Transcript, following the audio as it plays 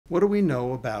What do we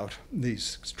know about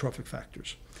these trophic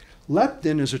factors?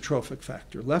 Leptin is a trophic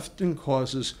factor. Leptin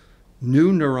causes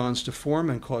new neurons to form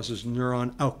and causes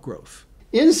neuron outgrowth.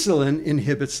 Insulin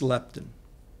inhibits leptin.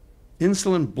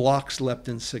 Insulin blocks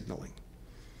leptin signaling.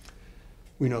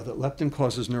 We know that leptin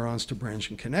causes neurons to branch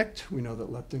and connect. We know that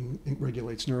leptin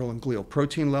regulates neural and glial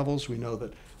protein levels. We know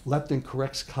that leptin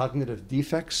corrects cognitive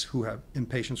defects in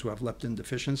patients who have leptin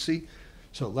deficiency.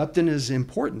 So leptin is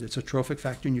important. It's a trophic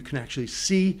factor, and you can actually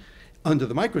see under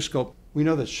the microscope. We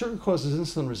know that sugar causes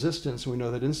insulin resistance, and we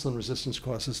know that insulin resistance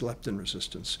causes leptin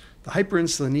resistance. The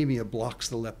hyperinsulinemia blocks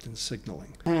the leptin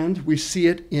signaling. And we see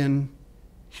it in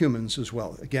humans as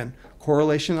well. Again,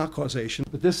 correlation, not causation,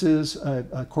 but this is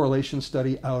a correlation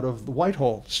study out of the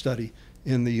Whitehall study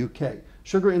in the UK.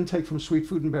 Sugar intake from sweet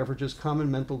food and beverages,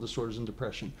 common mental disorders and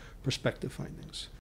depression, prospective findings.